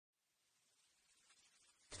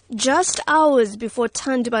Just hours before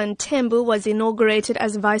Thandwa Mthembu was inaugurated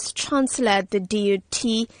as Vice-Chancellor at the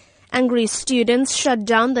DUT, angry students shut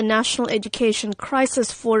down the National Education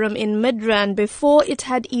Crisis Forum in Midrand before it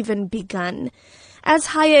had even begun. As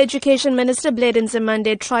Higher Education Minister Blade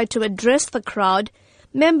Nzimande tried to address the crowd,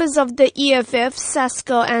 members of the EFF,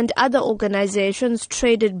 SASCO and other organizations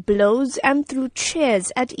traded blows and threw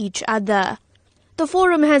chairs at each other. The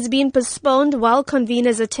forum has been postponed while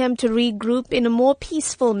conveners attempt to regroup in a more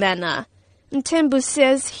peaceful manner. Mthembu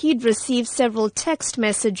says he'd received several text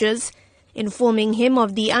messages informing him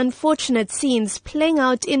of the unfortunate scenes playing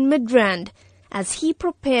out in Midrand as he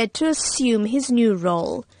prepared to assume his new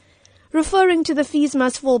role. Referring to the Fees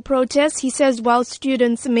Must Fall protests, he says while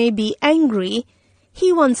students may be angry,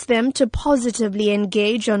 he wants them to positively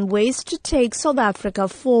engage on ways to take South Africa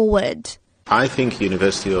forward. I think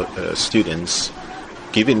university students,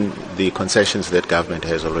 given the concessions that government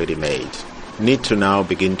has already made, need to now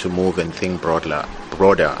begin to move and think broader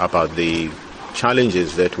about the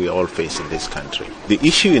challenges that we all face in this country. The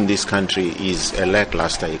issue in this country is a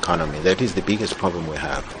lackluster economy. That is the biggest problem we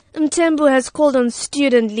have. Mthembu has called on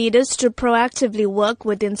student leaders to proactively work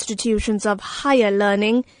with institutions of higher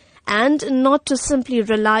learning and not to simply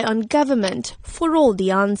rely on government for all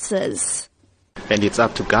the answers. And it's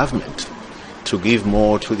up to government to give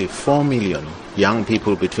more to the 4 million young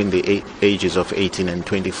people between the ages of 18 and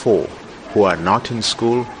 24 who are not in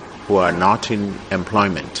school, who are not in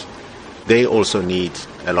employment. They also need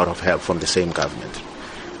a lot of help from the same government.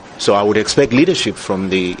 So I would expect leadership from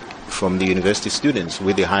the university students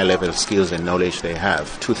with the high-level skills and knowledge they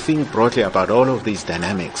have to think broadly about all of these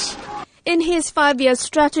dynamics. In his 5-year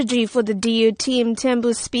strategy for the DUT,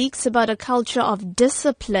 Mthembu speaks about a culture of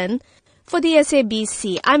discipline. For the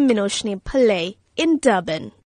SABC, I'm Minoshni Pillay in Durban.